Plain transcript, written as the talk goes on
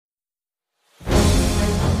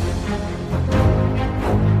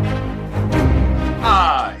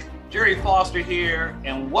Jerry Foster here,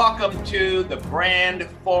 and welcome to the Brand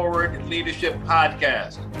Forward Leadership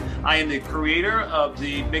Podcast. I am the creator of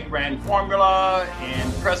the Big Brand Formula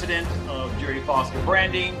and president of Jerry Foster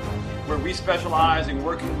Branding, where we specialize in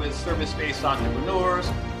working with service-based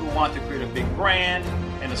entrepreneurs who want to create a big brand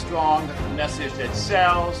and a strong message that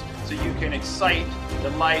sells so you can excite,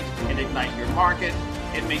 delight, and ignite your market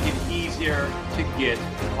and make it easier to get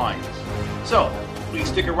clients. So, please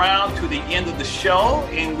stick around to the end of the show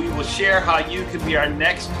and we will share how you can be our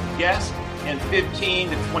next guest in 15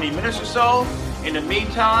 to 20 minutes or so. In the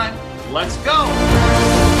meantime, let's go.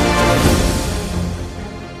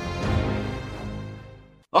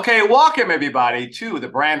 Okay, welcome everybody to the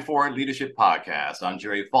Brand Forward Leadership Podcast. I'm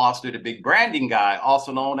Jerry Foster, the big branding guy,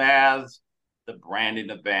 also known as the branding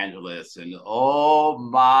evangelist. And oh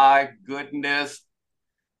my goodness,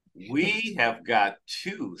 we have got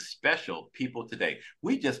two special people today.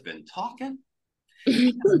 We just been talking.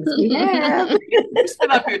 Yeah. We've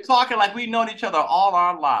been up here talking like we've known each other all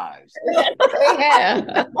our lives.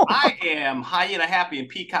 Yeah. I am hyena happy and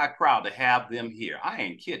peacock proud to have them here. I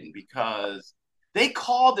ain't kidding, because they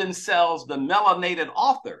call themselves the Melanated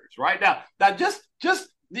authors right now. Now, just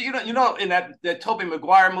you know, in that Tobey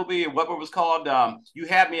Maguire movie, what was called? You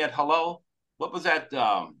Had Me at Hello. What was that?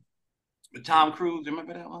 With Tom Cruise,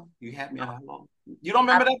 remember that one? You had me at hello. You don't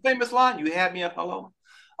remember that famous line? You had me at hello.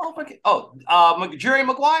 Oh, okay. Jerry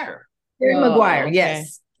Maguire. Jerry Maguire, okay.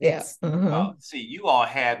 yes. Yes. Oh, see, you all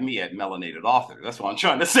had me at Melanated author. That's what I'm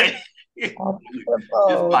trying to say. Just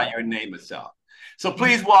by your name itself. So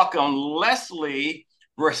please welcome Lesley,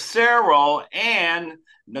 Bracero, and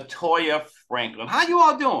Natoia Franklin. How you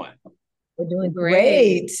all doing? We're doing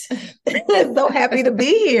great. So happy to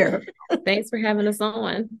be here. Thanks for having us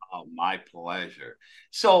on. Oh, my pleasure.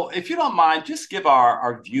 So if you don't mind, just give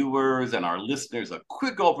our viewers and our listeners a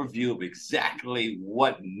quick overview of exactly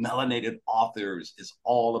what Melanated Authors is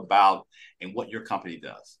all about and what your company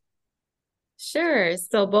does. Sure.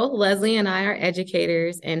 So both Lesley and I are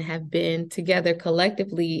educators and have been together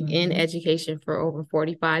collectively in education for over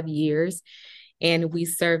 45 years. And we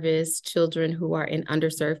service children who are in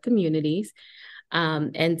underserved communities.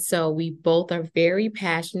 And so we both are very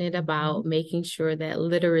passionate about making sure that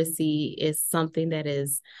literacy is something that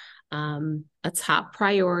is a top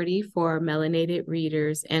priority for melanated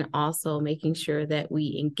readers, and also making sure that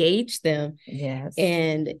we engage them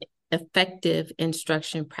in effective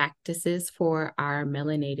instruction practices for our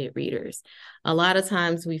melanated readers. A lot of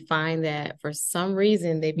times we find that for some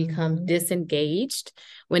reason they become disengaged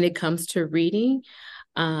when it comes to reading.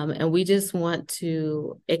 And we just want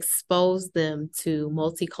to expose them to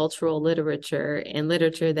multicultural literature and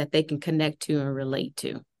literature that they can connect to and relate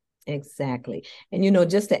to. Exactly. And, you know,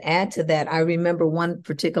 just to add to that, I remember one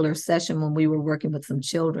particular session when we were working with some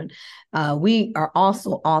children. We are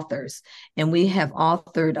also authors, and we have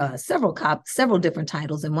authored several different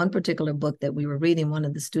titles. In one particular book that we were reading, one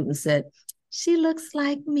of the students said, "She looks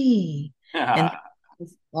like me." And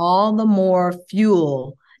all the more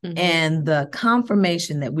fuel and the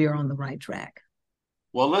confirmation that we are on the right track.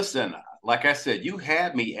 Well, listen, like I said, you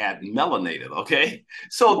had me at melanated, okay?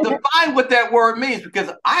 So define what that word means,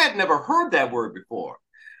 because I had never heard that word before.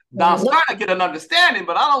 Now I'm starting to get an understanding,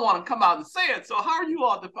 but I don't want to come out and say it. So how are you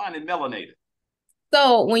all defining melanated?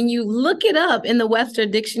 So when you look it up in the Webster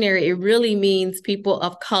Dictionary, it really means people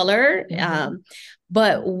of color.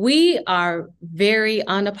 But we are very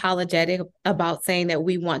unapologetic about saying that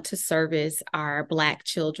we want to service our Black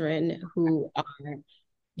children who are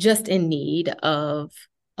just in need of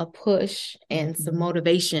a push and some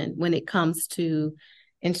motivation when it comes to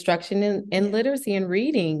instruction in literacy and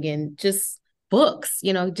reading and just books,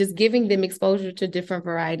 you know, just giving them exposure to different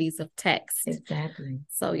varieties of text. Exactly.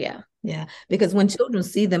 So, yeah. Yeah, because when children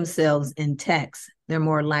see themselves in text, they're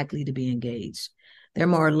more likely to be engaged. They're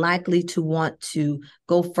more likely to want to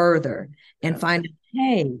go further and find,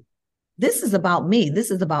 hey, this is about me. This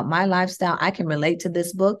is about my lifestyle. I can relate to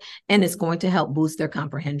this book, and it's going to help boost their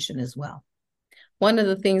comprehension as well. One of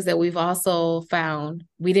the things that we've also found,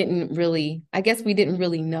 we didn't really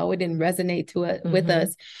know, it didn't resonate with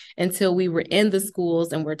us until we were in the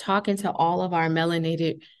schools and we're talking to all of our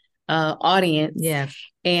melanated audience. Yes.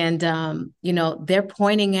 And, you know, they're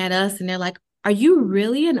pointing at us and they're like, "Are you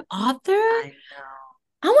really an author?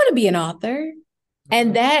 I want to be an author."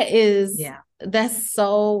 And that's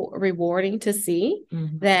so rewarding to see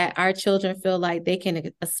that our children feel like they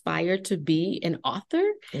can aspire to be an author.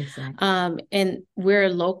 Exactly. And we're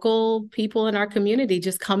local people in our community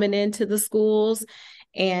just coming into the schools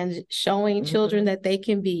and showing children that they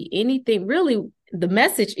can be anything. Really, the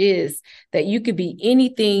message is that you could be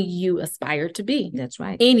anything you aspire to be. That's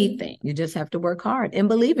right. Anything. You just have to work hard and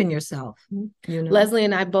believe in yourself. You know? Lesley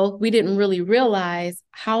and I both, we didn't really realize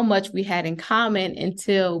how much we had in common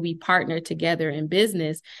until we partnered together in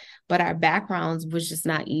business. But our backgrounds was just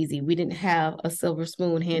not easy. We didn't have a silver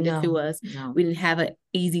spoon handed to us. No. We didn't have an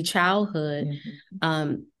easy childhood.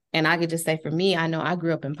 And I could just say for me, I know I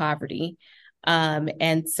grew up in poverty.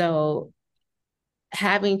 And so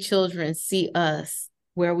having children see us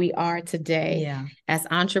where we are today as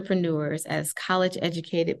entrepreneurs, as college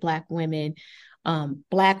educated Black women,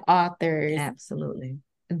 Black authors. Absolutely.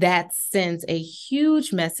 That sends a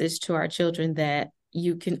huge message to our children that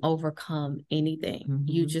you can overcome anything.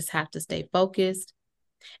 You just have to stay focused.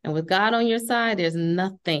 And with God on your side, there's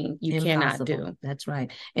nothing you cannot do. That's right.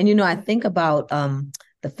 And, you know, I think about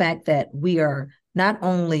the fact that we are not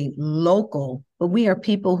only local, but we are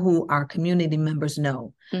people who our community members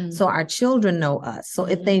know. So our children know us. So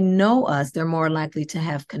if they know us, they're more likely to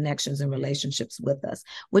have connections and relationships with us,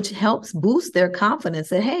 which helps boost their confidence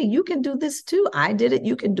that, hey, you can do this too. I did it.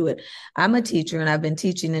 You can do it. I'm a teacher and I've been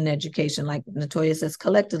teaching in education, like Natoia says,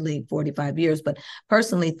 collectively 45 years, but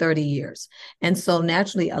personally 30 years. And so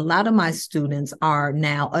naturally, a lot of my students are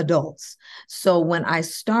now adults. So when I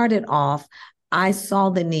started off, I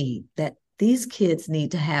saw the need that these kids need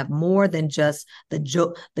to have more than just the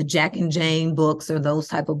Jack and Jane books or those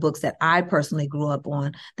type of books that I personally grew up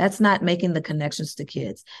on. That's not making the connections to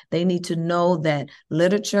kids. They need to know that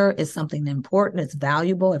literature is something important. It's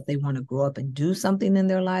valuable. If they want to grow up and do something in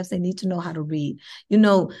their lives, they need to know how to read. You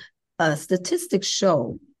know, statistics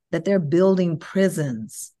show that they're building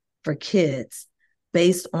prisons for kids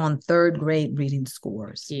based on third grade reading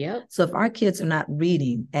scores. So if our kids are not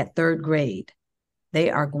reading at third grade, they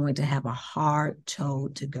are going to have a hard toe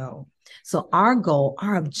to go. So our goal,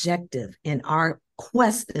 our objective, and our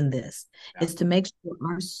quest in this is to make sure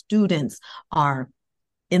our students are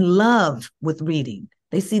in love with reading.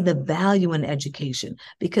 They see the value in education,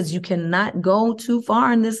 because you cannot go too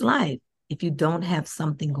far in this life if you don't have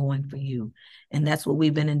something going for you. And that's what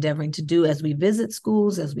we've been endeavoring to do as we visit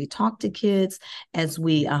schools, as we talk to kids, as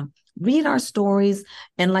we read our stories.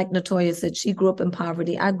 And like Natoia said, she grew up in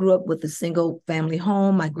poverty. I grew up with a single family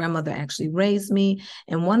home. My grandmother actually raised me.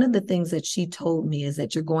 And one of the things that she told me is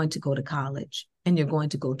that you're going to go to college and you're going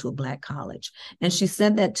to go to a Black college. And she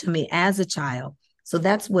said that to me as a child. So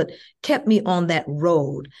that's what kept me on that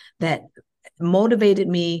road, that motivated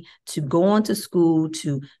me to go on to school,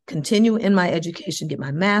 to continue in my education, get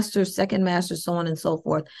my master's, second master's, so on and so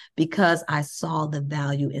forth, because I saw the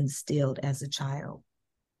value instilled as a child.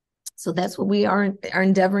 So that's what we are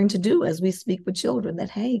endeavoring to do as we speak with children, that,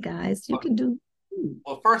 hey, guys, you can do.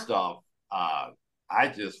 Well, first off, I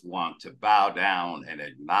just want to bow down and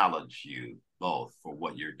acknowledge you both for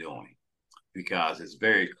what you're doing, because it's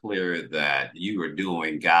very clear that you are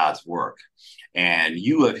doing God's work. And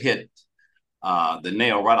you have hit the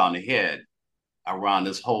nail right on the head around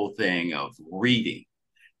this whole thing of reading.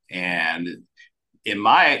 And in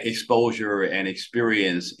my exposure and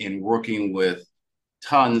experience in working with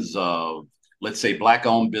tons of, let's say,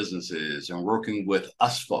 Black-owned businesses and working with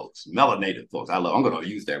us folks, melanated folks. I'm going to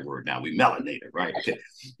use that word now. We melanated, right? Okay.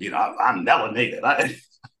 You know, I'm melanated.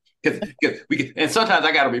 And sometimes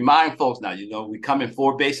I got to remind folks now, you know, we come in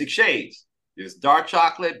 4 basic shades. There's dark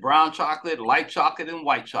chocolate, brown chocolate, light chocolate, and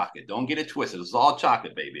white chocolate. Don't get it twisted. It's all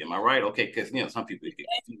chocolate, baby. Am I right? Okay, because, you know, some people get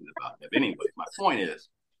confused about that. But anyway, my point is,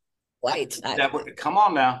 white chocolate. Come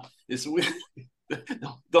on now.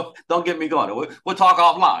 Don't get me going. We'll talk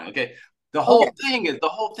offline, okay? The whole thing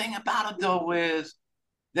about it, though, is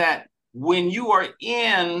that when you are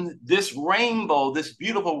in this rainbow, this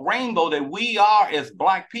beautiful rainbow that we are as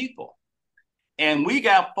Black people, and we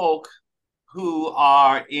got folk who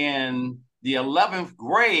are in the 11th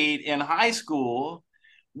grade in high school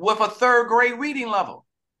with a third grade reading level.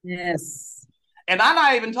 Yes. And I'm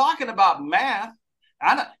not even talking about math.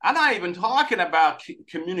 I'm not even talking about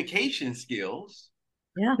communication skills.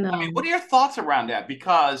 Yeah. No. I mean, what are your thoughts around that?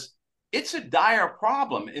 Because it's a dire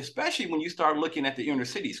problem, especially when you start looking at the inner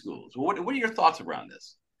city schools. What are your thoughts around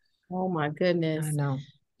this? Oh, my goodness. I know.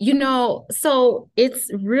 You know, so it's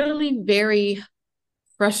really very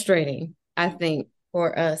frustrating, I think,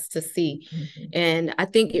 for us to see. And I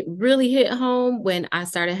think it really hit home when I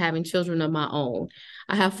started having children of my own.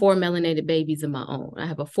 I have 4 melanated babies of my own. I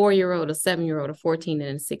have a 4-year-old, a 7-year-old, a 14,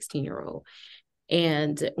 and a 16-year-old.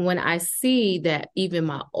 And when I see that even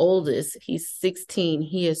my oldest, he's 16,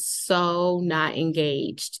 he is so not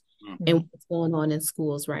engaged and what's going on in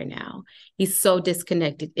schools right now. He's so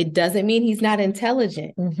disconnected. It doesn't mean he's not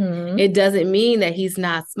intelligent. It doesn't mean that he's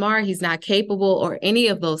not smart, he's not capable, or any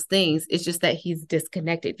of those things. It's just that he's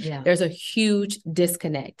disconnected. There's a huge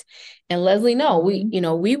disconnect. And Lesley,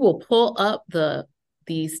 we will pull up the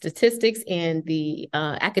statistics and the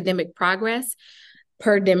academic progress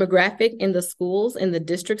per demographic in the schools, in the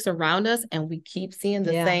districts around us, and we keep seeing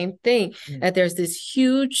the same thing, that there's this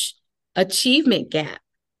huge achievement gap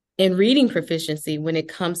in reading proficiency when it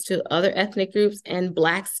comes to other ethnic groups and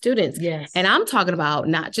Black students. And I'm talking about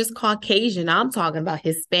not just Caucasian, I'm talking about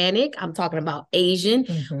Hispanic, I'm talking about Asian.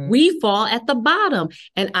 We fall at the bottom,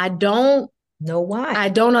 and I don't know why. I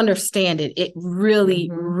don't understand it. It really,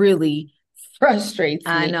 really frustrates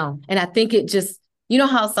me. I know. And I think it just,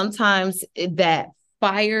 how sometimes that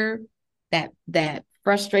fire, that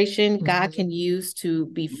frustration God can use to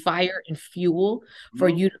be fire and fuel for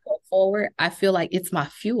you to go forward. I feel like it's my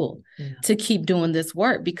fuel to keep doing this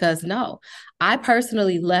work, because I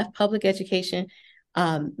personally left public education.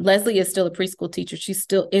 Lesley is still a preschool teacher. She's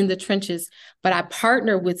still in the trenches, but I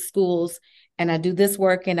partner with schools and I do this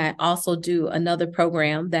work. And I also do another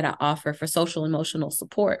program that I offer for social emotional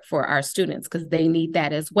support for our students, because they need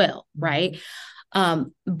that as well. Right.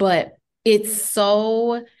 But it's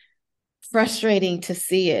so frustrating to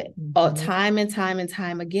see it time and time and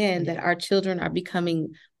time again, that our children are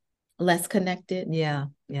becoming less connected.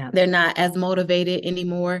 They're not as motivated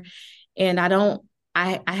anymore. And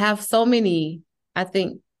I have so many, I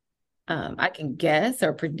think I can guess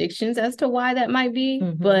or predictions as to why that might be,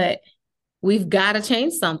 but we've got to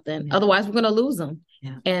change something. Otherwise we're going to lose them.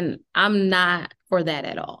 And I'm not for that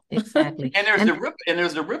at all. Exactly. And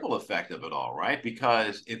there's the ripple effect of it all, right?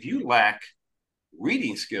 Because if you lack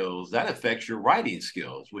reading skills, that affects your writing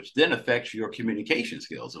skills, which then affects your communication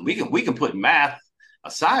skills. And we can put math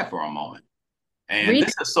aside for a moment. And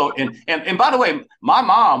this is so. And by the way, my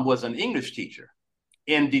mom was an English teacher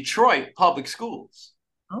in Detroit public schools.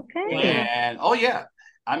 Okay. And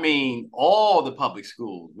I mean, all the public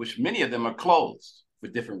schools, which many of them are closed for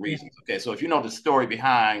different reasons. Okay, so if you know the story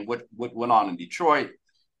behind what went on in Detroit,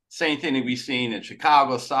 same thing that we've seen in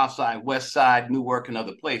Chicago, South Side, West Side, Newark, and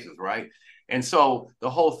other places, right? And so the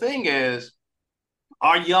whole thing is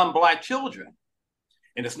our young Black children,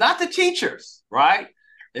 and it's not the teachers, right?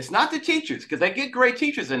 It's not the teachers, because they get great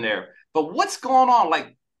teachers in there. But what's going on?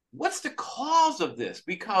 Like, what's the cause of this?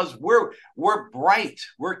 Because we're bright,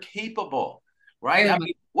 we're capable, right? I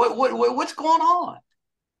mean, what's going on?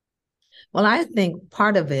 Well, I think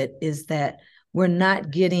part of it is that we're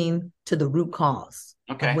not getting to the root cause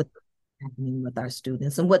of what's happening with our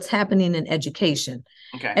students and what's happening in education.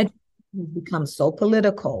 Education has become so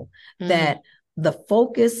political that the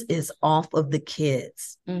focus is off of the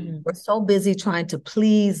kids. We're so busy trying to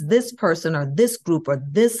please this person or this group or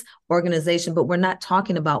this organization, but we're not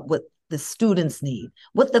talking about what the students need,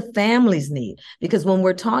 what the families need. Because when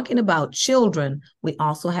we're talking about children, we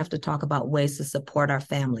also have to talk about ways to support our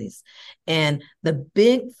families. And the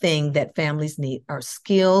big thing that families need are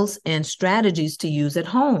skills and strategies to use at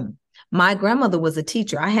home. My grandmother was a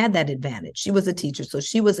teacher. I had that advantage. She was a teacher, so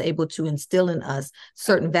she was able to instill in us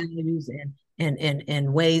certain values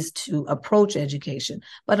and ways to approach education.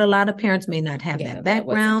 But a lot of parents may not have that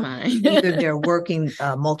background. Either they're working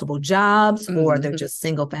multiple jobs or they're just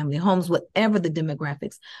single family homes, whatever the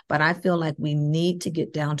demographics. But I feel like we need to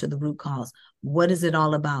get down to the root cause. What is it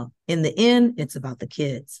all about? In the end, it's about the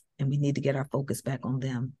kids, and we need to get our focus back on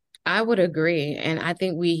them. I would agree. And I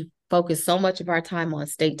think we focus so much of our time on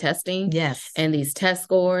state testing and these test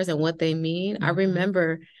scores and what they mean. I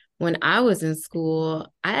remember when I was in school,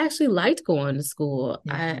 I actually liked going to school.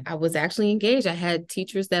 I was actually engaged. I had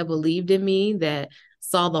teachers that believed in me, that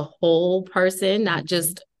saw the whole person, not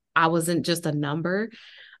just, I wasn't just a number.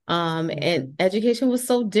 And education was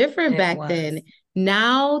so different back then.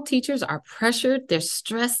 Now teachers are pressured, they're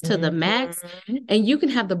stressed to the max, and you can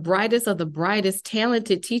have the brightest of the brightest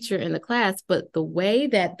talented teacher in the class, but the way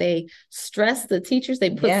that they stress the teachers, they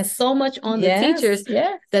put so much on the teachers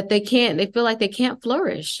that they feel like they can't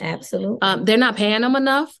flourish. Absolutely. They're not paying them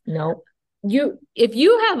enough. Nope. If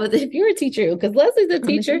you're a teacher, because Lesley's a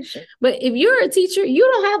teacher, but if you're a teacher, you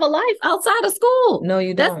don't have a life outside of school. No,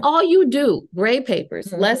 you don't. That's all you do. Grade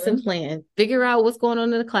papers, lesson plan, figure out what's going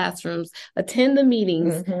on in the classrooms, attend the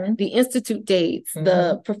meetings, the institute dates,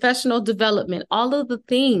 the professional development, all of the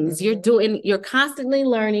things you're doing. You're constantly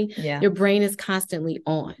learning. Your brain is constantly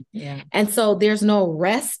on. And so there's no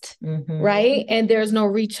rest, right? And there's no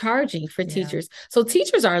recharging for teachers. So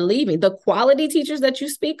teachers are leaving. The quality teachers that you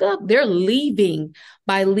speak of, they're leaving leaving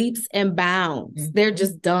by leaps and bounds. Mm-hmm. They're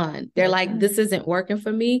just done. They're like, this isn't working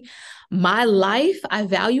for me. My life, I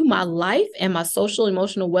value my life and my social,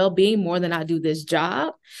 emotional well-being more than I do this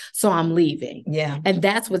job. So I'm leaving. Yeah. And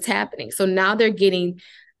that's what's happening. So now they're getting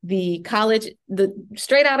the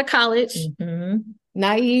straight out of college, Mm-hmm.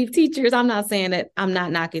 naive teachers. I'm not saying that, I'm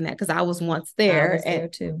not knocking that, because I was once there. I was there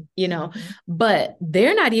too. You know, but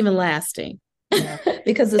they're not even lasting. Yeah,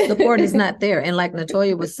 because the support is not there. And like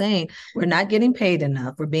Natoia was saying, we're not getting paid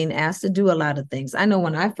enough. We're being asked to do a lot of things. I know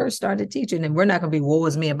when I first started teaching, and we're not going to be woe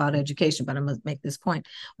is me about education, but I must make this point.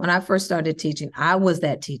 When I first started teaching, I was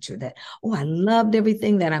that teacher that, I loved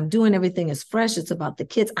everything that I'm doing. Everything is fresh. It's about the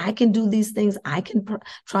kids. I can do these things. I can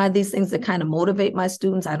try these things that kind of motivate my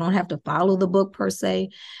students. I don't have to follow the book per se.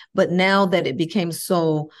 But now that it became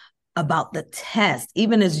so about the test,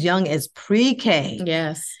 even as young as pre-K.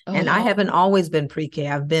 Yes. And I haven't always been pre-K.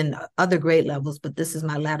 I've been other grade levels, but this is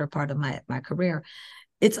my latter part of my career.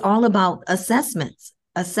 It's all about assessments,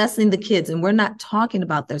 assessing the kids. And we're not talking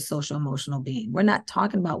about their social emotional being. We're not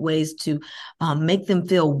talking about ways to make them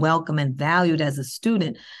feel welcome and valued as a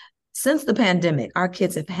student. Since the pandemic, our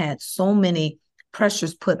kids have had so many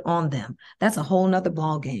pressures put on them. That's a whole nother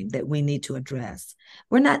ball game that we need to address.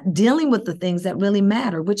 We're not dealing with the things that really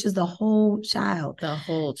matter, which is the whole child. The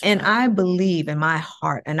whole child. And I believe in my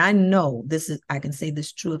heart, and I know I can say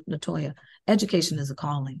this true of Natoia, education is a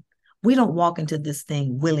calling. We don't walk into this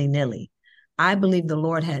thing willy-nilly. I believe the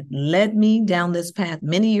Lord had led me down this path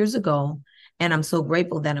many years ago, and I'm so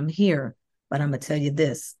grateful that I'm here. But I'm going to tell you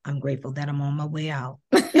this, I'm grateful that I'm on my way out.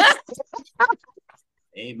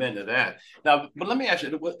 Amen to that. Now, but let me ask you,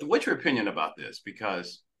 what's your opinion about this?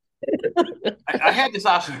 Because I had this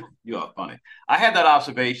observation. You are funny. I had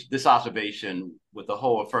this observation with the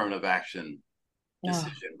whole affirmative action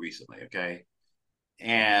decision recently. Okay,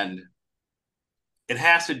 and it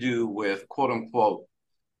has to do with quote unquote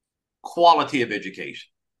quality of education.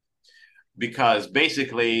 Because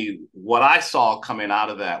basically, what I saw coming out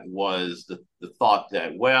of that was the thought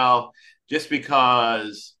that, well, just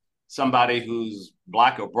because somebody who's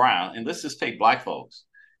Black or brown, and let's just take Black folks,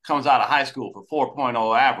 comes out of high school for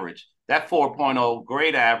 4.0 average, that 4.0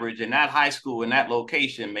 grade average in that high school in that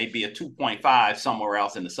location may be a 2.5 somewhere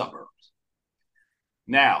else in the suburbs.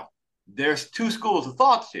 Now, there's two schools of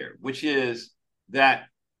thoughts here, which is that,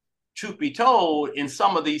 truth be told, in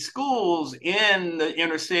some of these schools in the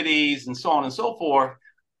inner cities and so on and so forth,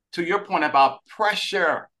 to your point about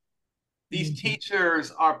pressure, these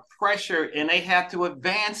teachers are pressured and they have to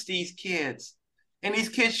advance these kids. And these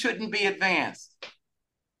kids shouldn't be advanced.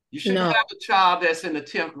 You shouldn't have a child that's in the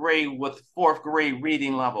 10th grade with 4th grade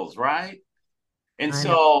reading levels, right? And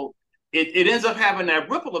so it ends up having that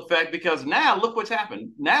ripple effect, because now look what's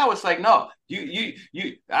happened. Now it's like, no, you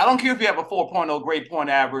I don't care if you have a 4.0 grade point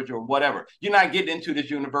average or whatever. You're not getting into this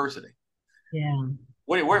university. Yeah.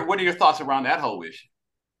 What are your thoughts around that whole issue?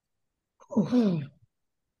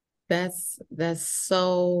 That's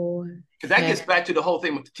so. Because that gets back to the whole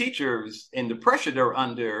thing with the teachers and the pressure they're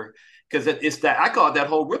under. Because it's that, I call it that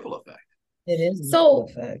whole ripple effect. It is. So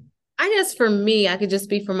I guess for me, I could just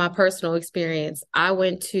speak from my personal experience. I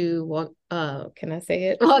went to, can I say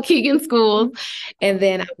it? Waukegan schools. And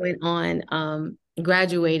then I went on,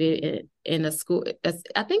 graduated in a school.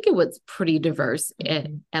 I think it was pretty diverse at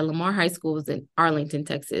Lamar High School. It was in Arlington,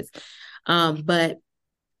 Texas. But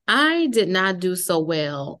I did not do so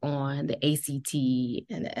well on the ACT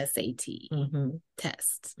and the SAT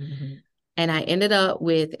tests. And I ended up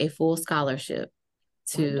with a full scholarship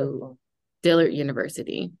to Dillard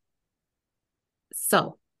University.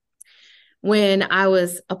 So when I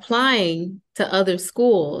was applying to other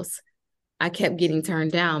schools, I kept getting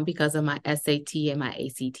turned down because of my SAT and my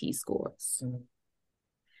ACT scores.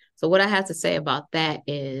 So what I have to say about that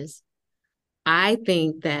is, I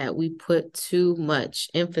think that we put too much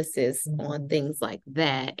emphasis on things like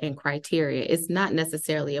that and criteria. It's not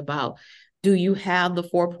necessarily about, do you have the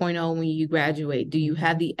 4.0 when you graduate? Do you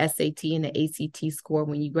have the SAT and the ACT score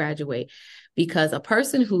when you graduate? Because a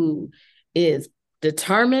person who is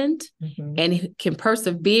determined and can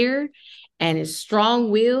persevere and is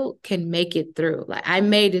strong-willed can make it through. Like, I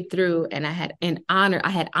made it through, and I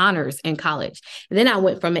had honors in college. And then I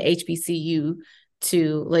went from an HBCU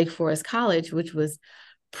to Lake Forest College, which was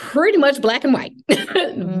pretty much black and white,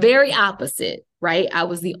 very opposite, right? I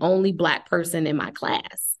was the only Black person in my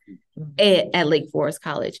class at Lake Forest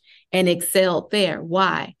College and excelled there.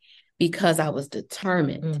 Why? Because I was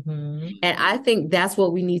determined. And I think that's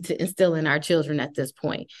what we need to instill in our children at this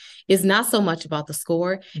point. It's not so much about the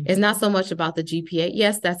score. It's not so much about the GPA.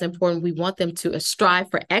 Yes, that's important. We want them to strive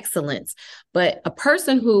for excellence. But a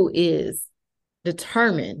person who is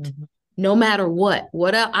determined no matter what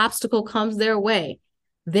obstacle comes their way,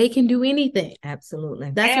 they can do anything.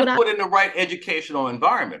 Absolutely. That's and put in the right educational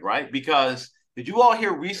environment, right? Because did you all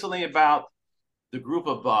hear recently about the group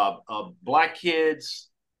of Black kids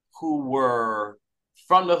who were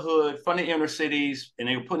from the hood, from the inner cities, and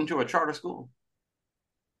they were put into a charter school?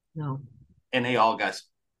 No. And they all got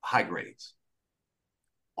high grades.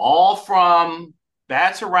 All from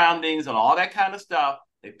bad surroundings and all that kind of stuff.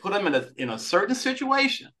 They put them in a certain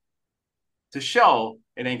situation to show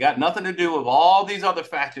it ain't got nothing to do with all these other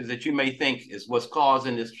factors that you may think is what's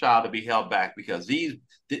causing this child to be held back, because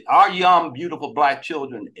our young, beautiful Black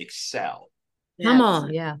children excel. Come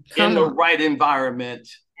on. Yeah. In the right environment.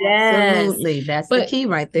 Yes. Absolutely. That's the key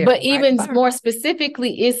right there. But even more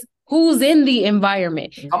specifically, is who's in the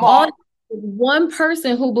environment. Come on. One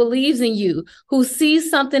person who believes in you, who sees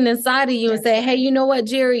something inside of you and say, hey, you know what,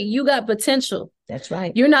 Jerry, you got potential. That's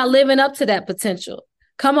right. You're not living up to that potential.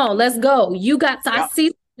 Come on, let's go. You got to, I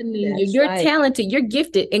see something in you. You're talented, you're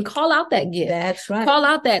gifted, and call out that gift. That's right. Call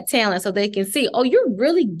out that talent so they can see, oh, you're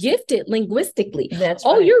really gifted linguistically. That's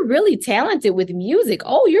right. Oh, you're really talented with music.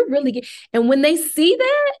 Oh, you're really and when they see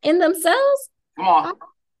that in themselves, come on.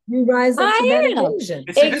 You rise up to that occasion.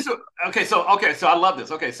 So I love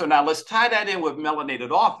this. Okay, so now let's tie that in with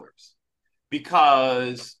melanated authors,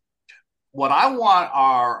 because what I want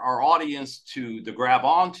our audience to grab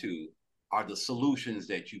onto are the solutions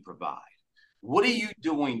that you provide. What are you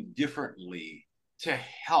doing differently to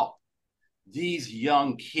help these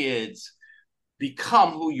young kids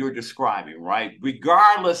become who you're describing, right?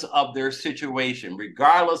 Regardless of their situation,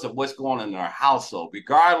 regardless of what's going on in their household,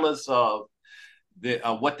 regardless of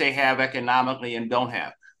what they have economically and don't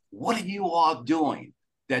have. What are you all doing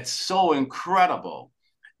that's so incredible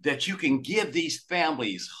that you can give these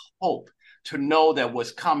families hope to know that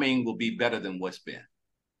what's coming will be better than what's been?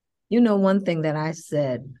 You know, one thing that I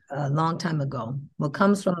said a long time ago, what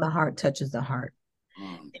comes from the heart touches the heart.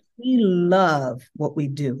 We love what we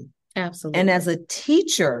do. Absolutely. And as a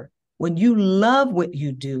teacher, when you love what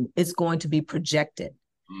you do, it's going to be projected.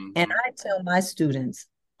 And I tell my students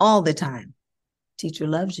all the time, teacher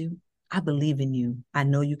loves you. I believe in you. I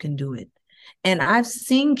know you can do it. And I've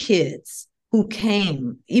seen kids who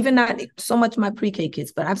came, even not so much my pre-K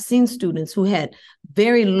kids, but I've seen students who had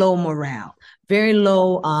very low morale, very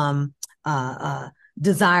low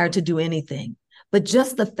desire to do anything. But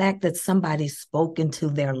just the fact that somebody spoke into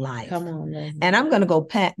their life. Come on, man. And I'm going to go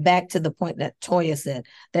back to the point that Toya said,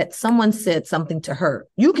 that someone said something to her.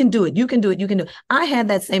 You can do it. You can do it. You can do it. I had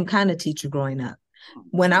that same kind of teacher growing up.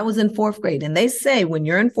 When I was in fourth grade, and they say when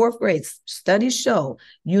you're in fourth grade, studies show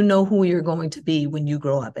you know who you're going to be when you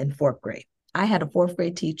grow up in fourth grade. I had a fourth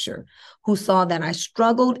grade teacher who saw that I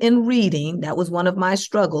struggled in reading. That was one of my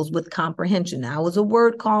struggles with comprehension. I was a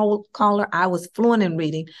word caller. I was fluent in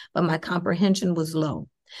reading, but my comprehension was low.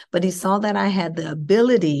 But he saw that I had the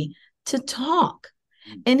ability to talk,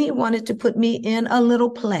 and he wanted to put me in a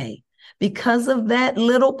little play. Because of that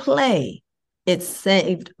little play, it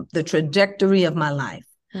saved the trajectory of my life.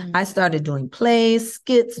 I started doing plays,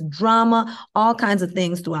 skits, drama, all kinds of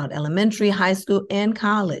things throughout elementary, high school, and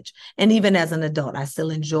college. And even as an adult, I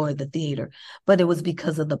still enjoyed the theater. But it was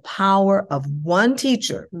because of the power of one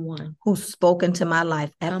teacher who spoke into my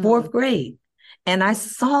life at fourth grade. And I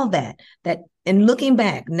saw that in looking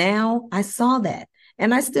back now, I saw that.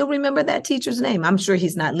 And I still remember that teacher's name. I'm sure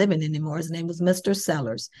he's not living anymore. His name was Mr.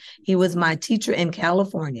 Sellers. He was my teacher in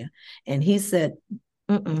California. And he said,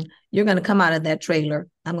 you're going to come out of that trailer.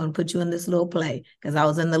 I'm going to put you in this little play, because I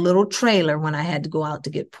was in the little trailer when I had to go out to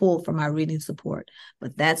get pulled for my reading support.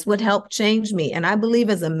 But that's what helped change me. And I believe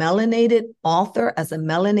as a melanated author, as a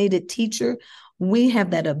melanated teacher, we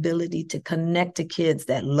have that ability to connect to kids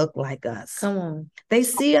that look like us. Come on. They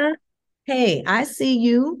see us. Hey, I see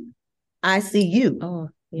you. I see you. Oh,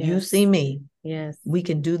 yes. You see me. Yes. We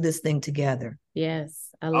can do this thing together. Yes.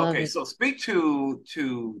 I love it. Okay, so speak to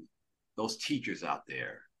those teachers out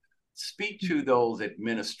there. Speak to those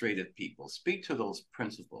administrative people. Speak to those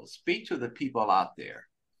principals. Speak to the people out there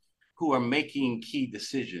who are making key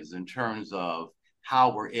decisions in terms of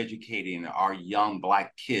how we're educating our young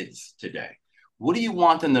Black kids today. What do you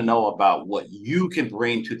want them to know about what you can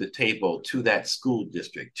bring to the table, to that school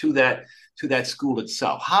district, to that school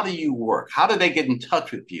itself? How do you work? How do they get in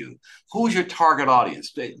touch with you? Who's your target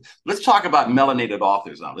audience? Let's talk about melanated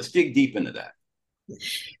authors now. Let's dig deep into that.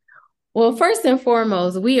 Well, first and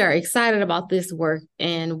foremost, we are excited about this work,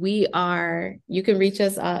 and you can reach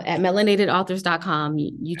us at melanatedauthors.com.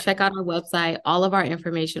 You check out our website, all of our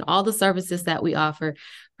information, all the services that we offer,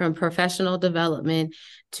 from professional development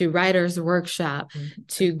to writer's workshop,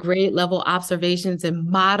 to grade level observations and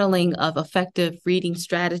modeling of effective reading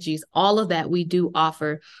strategies. All of that we do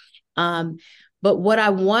offer. But what I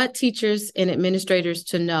want teachers and administrators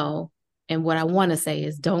to know, and what I want to say,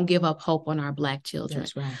 is don't give up hope on our Black children.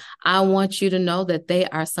 That's right. I want you to know that they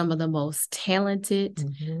are some of the most talented,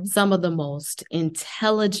 some of the most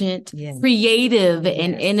intelligent, creative,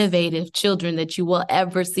 and innovative children that you will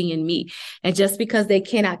ever see and meet. And just because they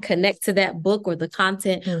cannot connect to that book or the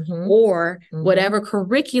content or whatever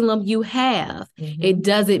curriculum you have, it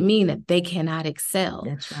doesn't mean that they cannot excel.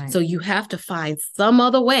 That's right. So you have to find some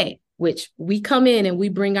other way, which we come in and we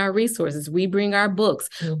bring our resources, we bring our books,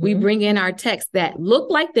 we bring in our texts that look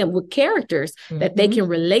like them with characters that they can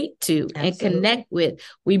relate to and connect with.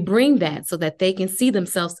 We bring that so that they can see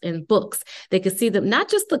themselves in books. They can see them, not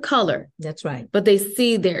just the color. That's right. But they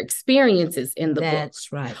see their experiences in the book.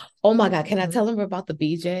 That's right. Oh my God. Can I tell them about the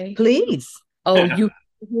BJ? Please. Oh, you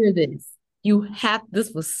hear this. This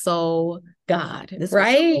was so God, This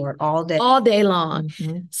right? Was all day. All day long.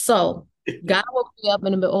 So God woke me up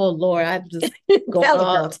in the middle. Oh Lord, I just go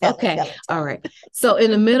on. Okay. All right. So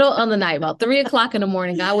in the middle of the night, about 3 o'clock in the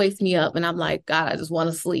morning, God wakes me up and I'm like, God, I just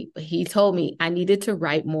want to sleep. But he told me I needed to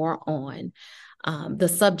write more on the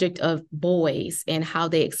subject of boys and how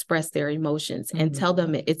they express their emotions and tell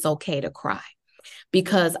them it's okay to cry.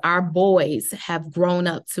 Because our boys have grown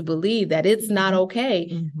up to believe that it's not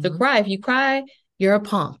okay to cry. If you cry, you're a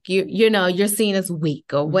punk. You're seen as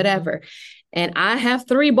weak or whatever. And I have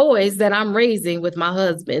 3 boys that I'm raising with my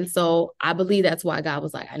husband. So I believe that's why God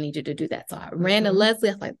was like, I need you to do that. So I ran to Lesley.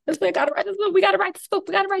 I was like, we got to write this book. We got to write this book.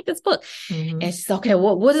 We got to write this book. And she said, okay,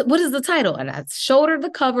 what is the title? And I showed her the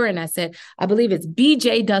cover and I said, I believe it's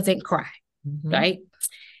BJ Doesn't Cry. Right?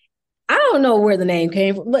 I don't know where the name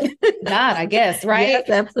came from, but God, I guess, right? Yes,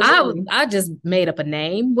 absolutely. I just made up a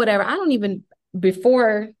name, whatever. I don't even,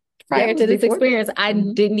 prior to this experience, I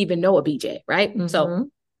didn't even know a BJ, right? So,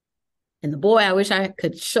 and the boy, I wish I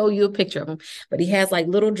could show you a picture of him, but he has like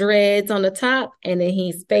little dreads on the top and then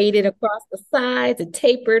he's faded across the sides and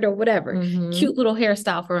tapered or whatever. Cute little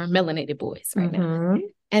hairstyle for melanated boys right now.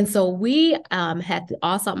 And so we had the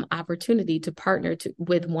awesome opportunity to partner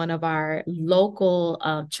with one of our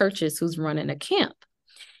local churches who's running a camp.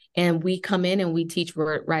 And we come in and we teach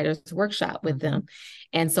writers workshop with them.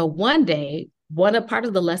 And so one day, part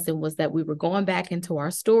of the lesson was that we were going back into our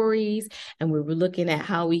stories and we were looking at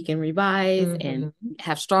how we can revise and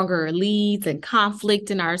have stronger leads and conflict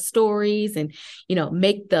in our stories and,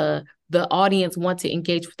 make the audience want to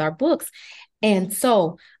engage with our books. And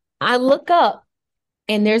so I look up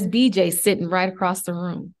and there's BJ sitting right across the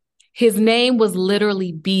room. His name was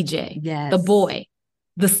literally BJ, the boy.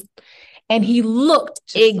 And he looked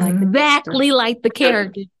just exactly like the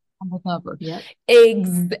character on the cover.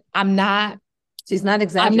 She's not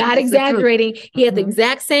exaggerating. I'm not exaggerating. He had the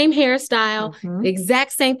exact same hairstyle, the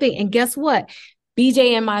exact same thing. And guess what?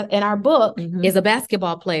 BJ in our book is a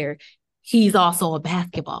basketball player. He's also a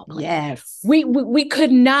basketball player. Yes. We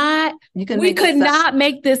could not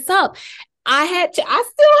make this up. I still have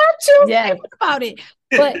to think about it.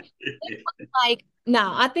 But it was like,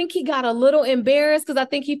 I think he got a little embarrassed because I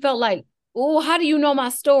think he felt like, oh, how do you know my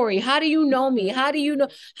story? How do you know me? How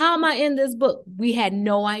am I in this book? We had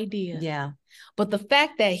no idea. Yeah. But the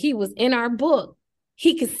fact that he was in our book,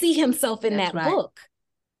 he could see himself in that book.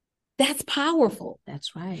 That's powerful.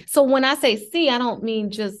 That's right. So when I say see, I don't mean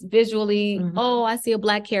just visually, I see a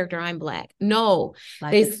Black character, I'm Black. No,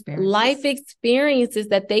 life experiences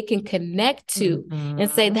that they can connect to and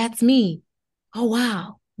say, that's me. Oh,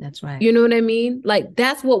 wow. That's right. You know what I mean? Like,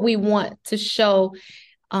 that's what we want to show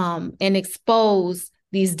and expose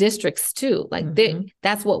these districts too. Like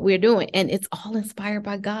that's what we're doing. And it's all inspired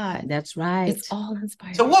by God. That's right. It's all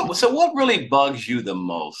inspired. So what really bugs you the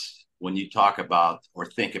most when you talk about or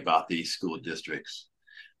think about these school districts?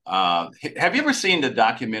 Have you ever seen the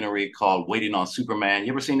documentary called Waiting on Superman?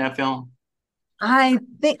 You ever seen that film? I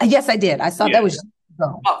think, yes, I did. I saw that was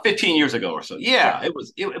about 15 years ago or so. Yeah.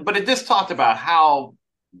 But it just talked about how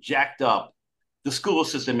jacked up the school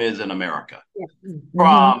system is in America.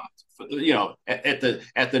 From at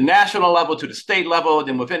the national level to the state level,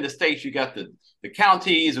 then within the states you got the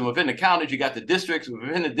counties, and within the counties you got the districts, and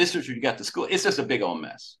within the districts you got the school. It's just a big old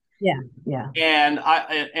mess. Yeah. And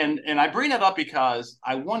I bring that up because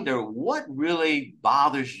I wonder what really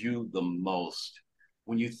bothers you the most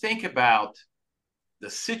when you think about the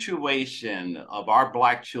situation of our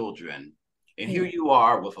Black children And here you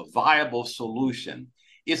are with a viable solution.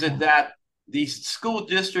 Is it that these school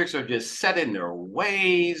districts are just set in their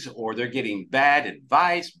ways, or they're getting bad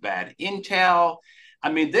advice, bad intel?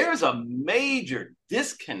 I mean, there's a major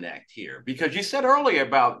disconnect here, because you said earlier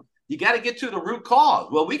about you got to get to the root cause.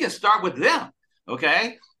 Well, we can start with them,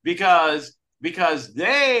 okay? Because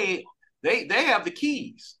they have the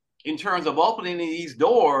keys in terms of opening these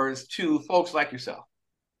doors to folks like yourself.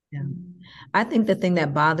 Yeah. I think the thing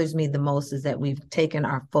that bothers me the most is that we've taken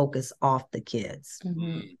our focus off the kids.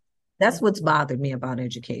 Mm-hmm. That's what's bothered me about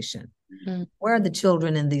education. Mm-hmm. Where are the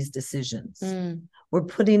children in these decisions? Mm-hmm. We're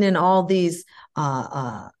putting in all of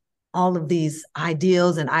these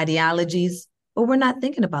ideals and ideologies, but we're not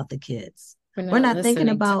thinking about the kids. We're not thinking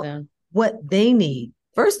about what they need.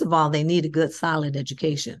 First of all, they need a good, solid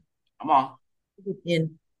education. Come on.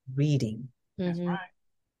 In reading. That's right.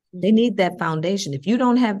 They need that foundation. If you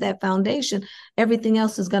don't have that foundation, everything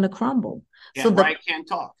else is going to crumble. Can't write, can't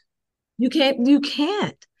talk. You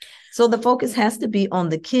can't. So the focus has to be on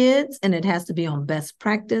the kids, and it has to be on best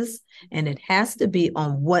practice, and it has to be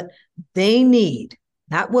on what they need,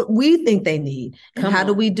 not what we think they need. And how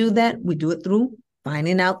do we do that? We do it through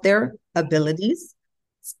finding out their abilities,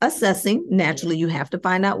 assessing. Naturally, you have to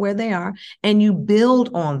find out where they are, and you build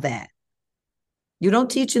on that. You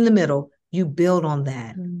don't teach in the middle, you build on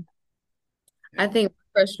that. I think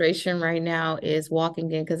frustration right now is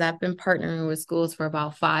walking in, because I've been partnering with schools for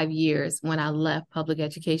about 5 years. When I left public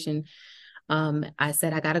education, I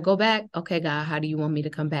said, I got to go back. Okay, God, how do you want me to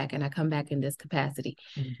come back? And I come back in this capacity.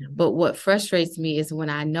 Mm-hmm. But what frustrates me is when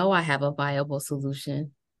I know I have a viable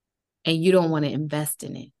solution and you don't want to invest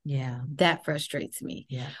in it. Yeah. That frustrates me.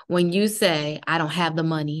 Yeah. When you say, I don't have the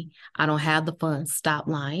money, I don't have the funds, stop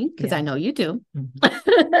lying, because I know you do.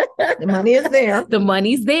 Mm-hmm. The money is there. The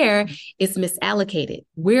money's there. It's misallocated.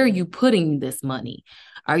 Where are you putting this money?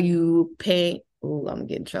 Are you paying? Oh, I'm gonna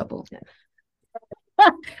get in trouble.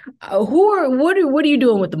 What are you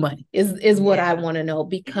doing with the money? Is what I want to know,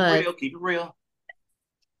 because keep it real.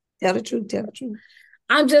 Tell the truth. Tell the truth.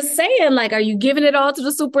 I'm just saying, like, are you giving it all to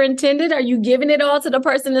the superintendent? Are you giving it all to the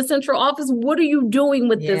person in the central office? What are you doing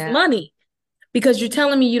with this money? Because you're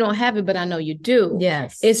telling me you don't have it, but I know you do.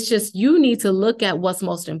 Yes. It's just, you need to look at what's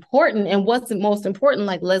most important. And what's most important,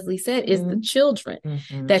 like Lesley said, is the children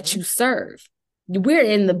that you serve. We're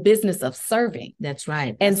in the business of serving. That's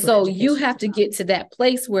right. And so you have to get to that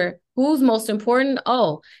place where who's most important?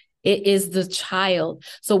 Oh, it is the child.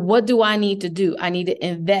 So what do I need to do? I need to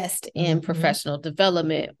invest in professional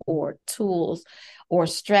development or tools or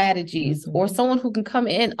strategies or someone who can come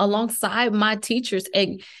in alongside my teachers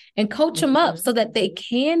and coach them up so that they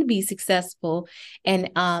can be successful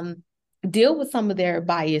and deal with some of their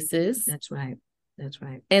biases. That's right. That's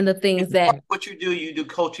right. And the things that... What you do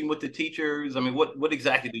coaching with the teachers? I mean, what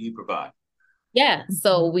exactly do you provide? Yeah.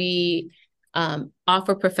 So we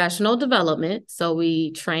offer professional development. So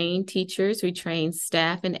we train teachers, we train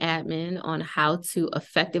staff and admin on how to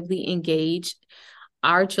effectively engage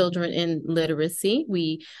our children in literacy.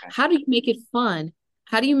 How do you make it fun?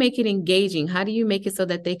 How do you make it engaging? How do you make it so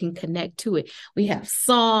that they can connect to it? We have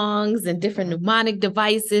songs and different mnemonic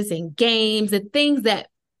devices and games and things that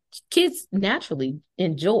kids naturally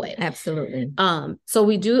enjoy. Absolutely. So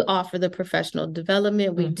we do offer the professional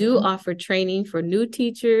development. We do offer training for new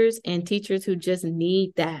teachers and teachers who just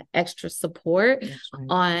need that extra support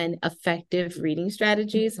on effective reading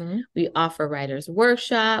strategies. We offer writers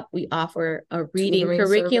workshop. We offer a reading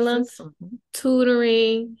curriculum,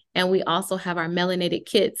 tutoring, and we also have our Melanated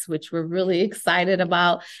kits, which we're really excited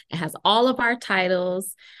about. It has all of our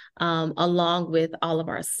titles, along with all of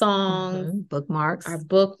our songs, bookmarks,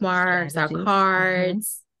 our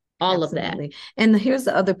cards, all of that. And here's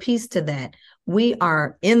the other piece to that. We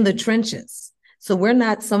are in the trenches. So we're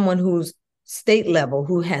not someone who's state level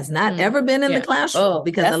who has not ever been in the classroom,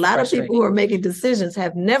 because a lot of people who are making decisions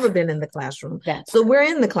have never been in the classroom. So we're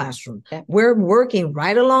in the classroom. We're working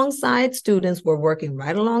right alongside students. We're working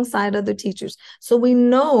right alongside other teachers. So we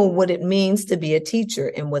know what it means to be a teacher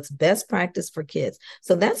and what's best practice for kids.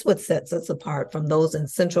 So that's what sets us apart from those in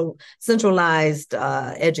centralized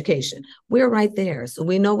education. We're right there. So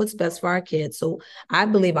we know what's best for our kids. So I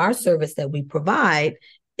believe our service that we provide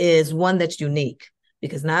is one that's unique.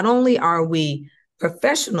 Because not only are we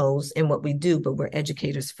professionals in what we do, but we're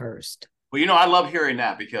educators first. Well, I love hearing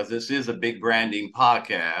that, because this is a big branding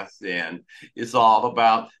podcast, and it's all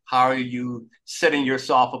about how are you setting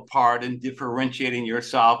yourself apart and differentiating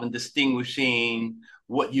yourself and distinguishing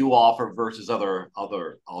what you offer versus other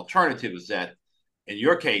alternatives that, in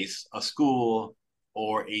your case, a school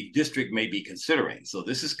or a district may be considering. So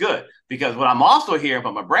this is good, because what I'm also hearing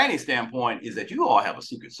from a branding standpoint is that you all have a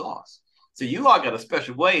secret sauce. So you all got a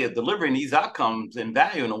special way of delivering these outcomes and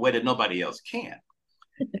value in a way that nobody else can.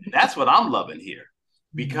 And that's what I'm loving here,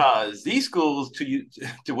 because these schools,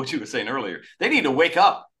 to what you were saying earlier, they need to wake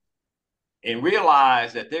up and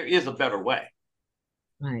realize that there is a better way.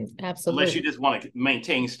 Right. Absolutely. Unless you just want to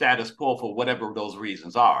maintain status quo for whatever those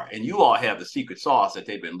reasons are. And you all have the secret sauce that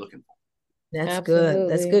they've been looking for. That's Absolutely. good.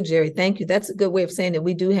 That's good, Jerry. Thank you. That's a good way of saying that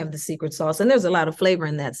we do have the secret sauce. And there's a lot of flavor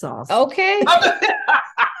in that sauce. Okay.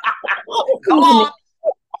 Come on.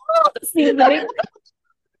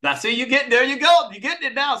 Now, see, you get there. You go. You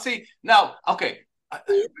getting it now. See, now, okay.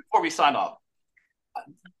 Before we sign off,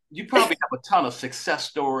 you probably have a ton of success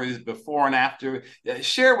stories before and after.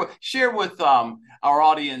 Share with our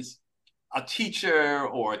audience a teacher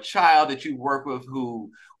or a child that you work with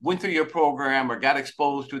who went through your program or got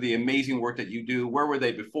exposed to the amazing work that you do. Where were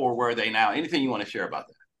they before? Where are they now? Anything you want to share about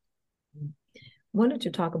that? Why don't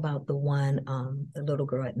you talk about the one, the little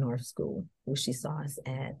girl at North School who she saw us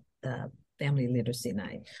at the Family Literacy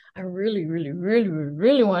Night? I really, really, really,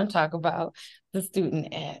 really want to talk about the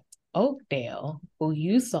student at Oakdale who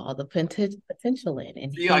you saw the potential in.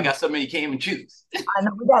 And I got so many you can't even choose. I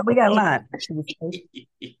know we got a lot.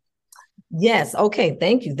 Yes. Okay.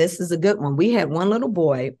 Thank you. This is a good one. We had one little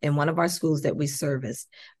boy in one of our schools that we serviced,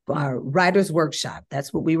 our writer's workshop.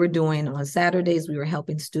 That's what we were doing on Saturdays. We were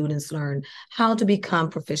helping students learn how to become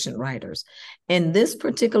proficient writers. And this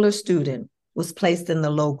particular student was placed in the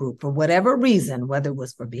low group for whatever reason, whether it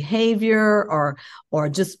was for behavior or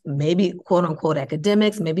just maybe quote unquote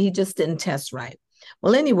academics. Maybe he just didn't test right.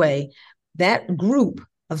 Well, anyway, that group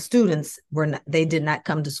of students they did not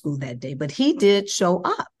come to school that day, but he did show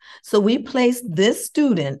up. So we placed this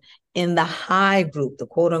student in the high group, the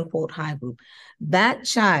quote unquote high group. That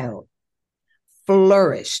child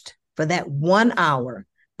flourished for that 1 hour.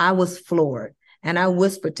 I was floored, and I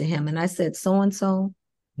whispered to him and I said, so-and-so,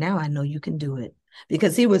 now I know you can do it.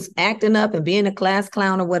 Because he was acting up and being a class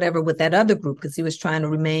clown or whatever with that other group, because he was trying to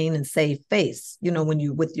remain and save face, when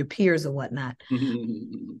you with your peers or whatnot.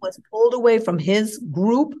 Was pulled away from his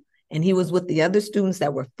group, and he was with the other students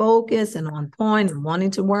that were focused and on point and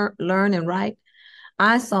wanting to learn and write.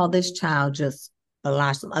 I saw this child just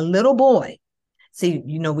blossom, a little boy. See,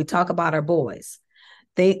 we talk about our boys.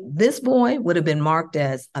 This boy would have been marked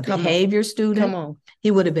as a behavior student.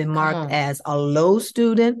 He would have been marked as a low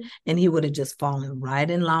student, and he would have just fallen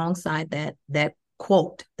right alongside that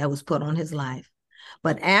quote that was put on his life.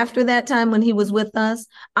 But after that time when he was with us,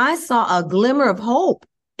 I saw a glimmer of hope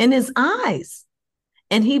in his eyes,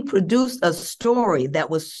 and he produced a story that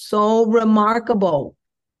was so remarkable.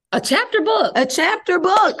 A chapter book.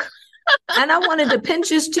 And I wanted to pinch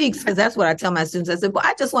his cheeks, because that's what I tell my students. I said, boy,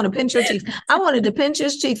 I just want to pinch your cheeks. I wanted to pinch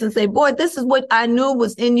his cheeks and say, boy, this is what I knew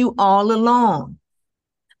was in you all along.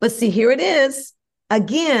 But see, here it is.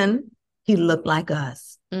 Again, he looked like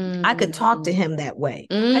us. Mm-hmm. I could talk to him that way.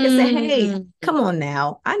 Mm-hmm. I could say, hey, come on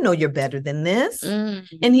now. I know you're better than this.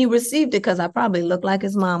 Mm-hmm. And he received it because I probably looked like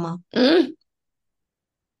his mama. Mm-hmm.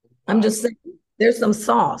 I'm just saying, there's some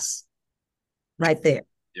sauce right there.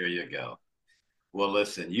 There you go. Well,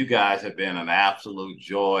 listen, you guys have been an absolute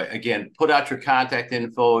joy. Again, put out your contact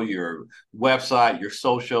info, your website, your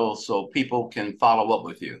social, so people can follow up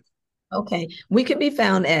with you. Okay. We can be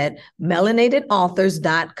found at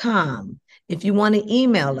melanatedauthors.com. If you want to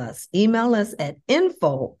email us at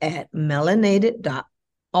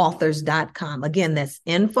info@melanatedauthors.com. Again, that's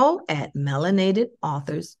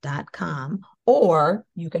info@melanatedauthors.com. Or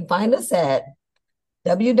you can find us at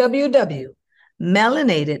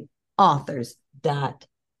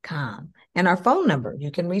www.melanatedauthors.com. And our phone number, you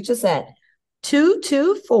can reach us at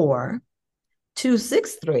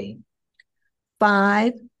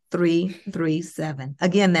 224-263-5337.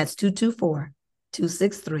 Again, that's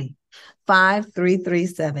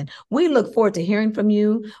 224-263-5337. We look forward to hearing from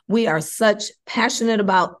you. We are such passionate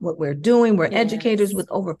about what we're doing. We're educators with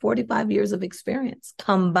over 45 years of experience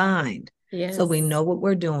combined. Yes. So we know what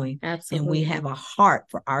we're doing. Absolutely. And we have a heart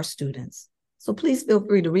for our students. So please feel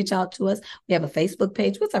free to reach out to us. We have a Facebook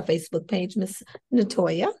page. What's our Facebook page, Miss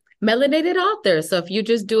Natoia? Melanated Authors. So if you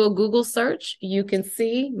just do a Google search, you can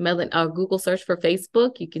see Google search for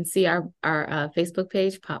Facebook. You can see our Facebook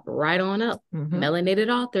page pop right on up. Mm-hmm. Melanated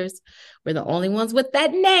Authors. We're the only ones with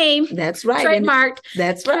that name. That's right. Trademarked.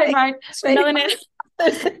 That's right. Trademarked. Melanated.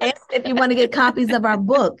 And if you want to get copies of our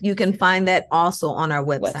book, you can find that also on our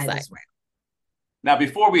website as well. Now,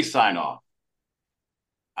 before we sign off,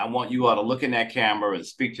 I want you all to look in that camera and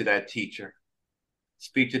speak to that teacher,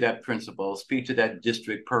 speak to that principal, speak to that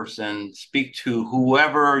district person, speak to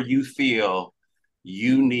whoever you feel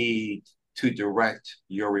you need to direct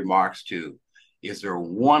your remarks to. Is there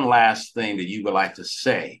one last thing that you would like to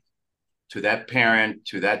say to that parent,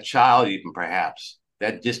 to that child, even perhaps,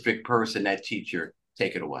 that district person, that teacher,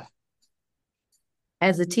 take it away.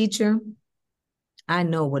 As a teacher, I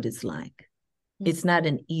know what it's like. It's not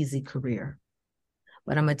an easy career,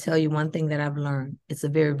 but I'm going to tell you one thing that I've learned. It's a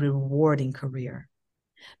very rewarding career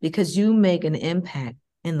because you make an impact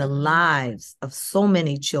in the lives of so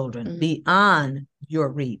many children beyond your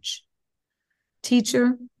reach.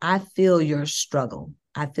 Teacher, I feel your struggle.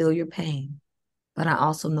 I feel your pain, but I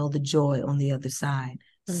also know the joy on the other side.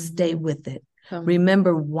 Stay with it.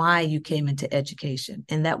 Remember why you came into education,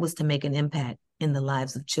 and that was to make an impact in the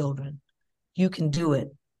lives of children. You can do it.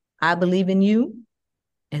 I believe in you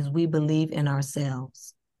as we believe in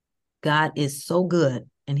ourselves. God is so good,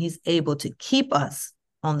 and he's able to keep us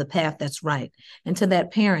on the path that's right. And to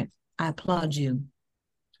that parent, I applaud you.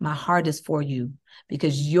 My heart is for you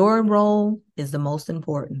because your role is the most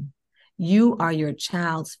important. You are your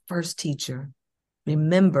child's first teacher.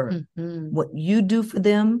 Remember, what you do for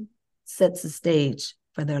them sets the stage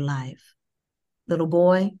for their life. Little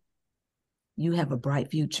boy, you have a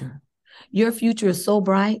bright future. Your future is so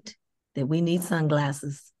bright that we need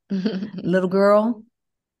sunglasses. Little girl,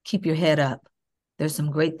 keep your head up. There's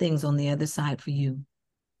some great things on the other side for you.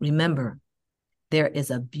 Remember, there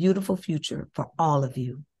is a beautiful future for all of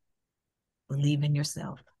you. Believe in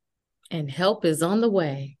yourself. And help is on the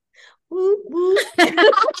way. Woo, woo.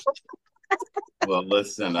 Well,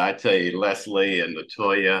 listen, I tell you, Lesley and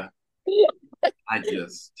Natoia,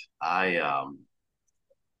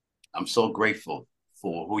 I'm so grateful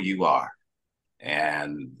for who you are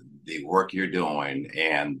and the work you're doing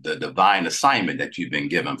and the divine assignment that you've been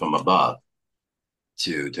given from above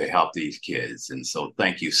to help these kids. And so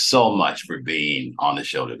thank you so much for being on the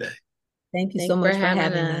show today. Thank you so much for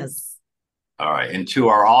having us. All right. And to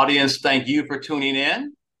our audience, thank you for tuning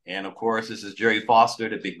in. And of course, this is Jerry Foster,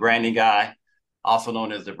 the big branding guy, also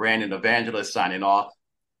known as the branding evangelist, signing off.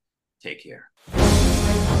 Take care.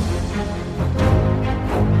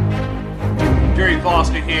 Jerry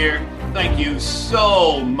Foster here. Thank you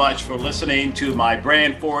so much for listening to my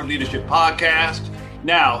Brand Forward Leadership podcast.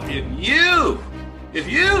 Now, if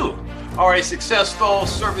you are a successful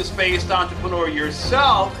service-based entrepreneur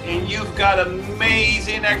yourself and you've got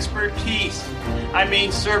amazing expertise, I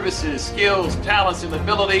mean services, skills, talents, and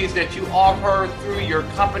abilities that you offer through your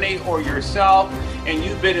company or yourself, and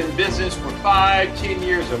you've been in business for 5, 10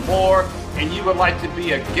 years or more, and you would like to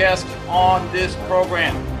be a guest on this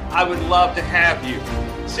program, I would love to have you.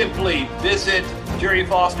 Simply visit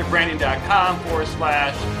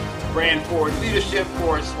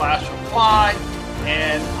jerryfosterbranding.com/brandforwardleadership/apply,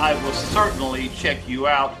 and I will certainly check you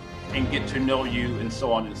out and get to know you and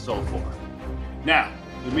so on and so forth. Now,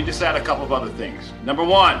 let me just add a couple of other things. Number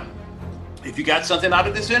one, if you got something out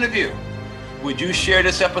of this interview, would you share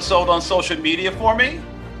this episode on social media for me?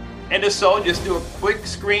 And if so, just do a quick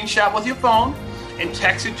screenshot with your phone and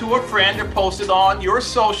text it to a friend or post it on your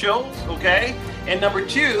socials, okay? And number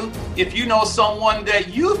two, if you know someone that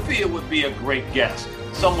you feel would be a great guest,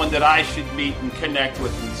 someone that I should meet and connect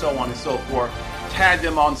with and so on and so forth, tag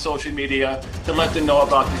them on social media to let them know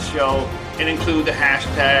about the show and include the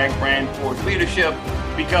hashtag Brand Forward Leadership,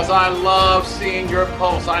 because I love seeing your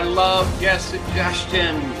posts. I love guest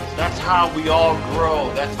suggestions. That's how we all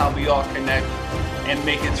grow. That's how we all connect and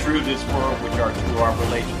make it through this world, which are through our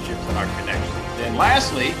relationships and our connections. And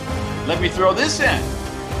lastly, let me throw this in.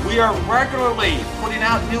 We are regularly putting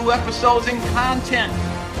out new episodes and content.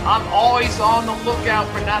 I'm always on the lookout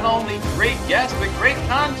for not only great guests, but great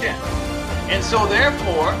content. And so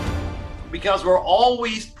therefore, because we're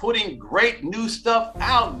always putting great new stuff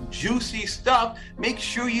out, juicy stuff, make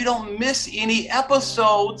sure you don't miss any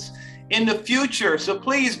episodes in the future. So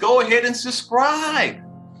please go ahead and subscribe.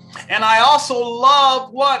 And I also love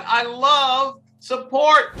what? I love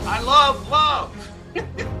support. I love love.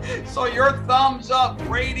 So your thumbs up,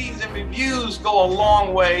 ratings, and reviews go a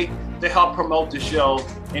long way to help promote the show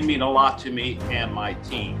and mean a lot to me and my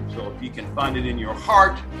team. So if you can find it in your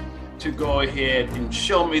heart to go ahead and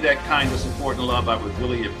show me that kind of support and love, I would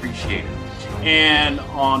really appreciate it. And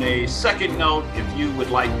on a second note, if you would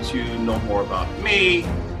like to know more about me,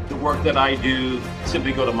 the work that I do,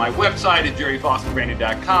 simply go to my website at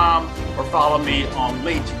jerryfosterbranding.com or follow me on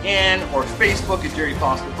LinkedIn or Facebook at Jerry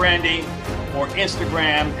Foster Branding or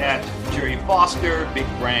Instagram at Jerry Foster Big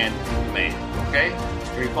Brand Man. Okay?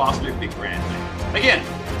 Jerry Foster Big Brand Man. Again,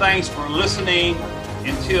 thanks for listening.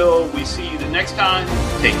 Until we see you the next time,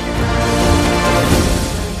 take care.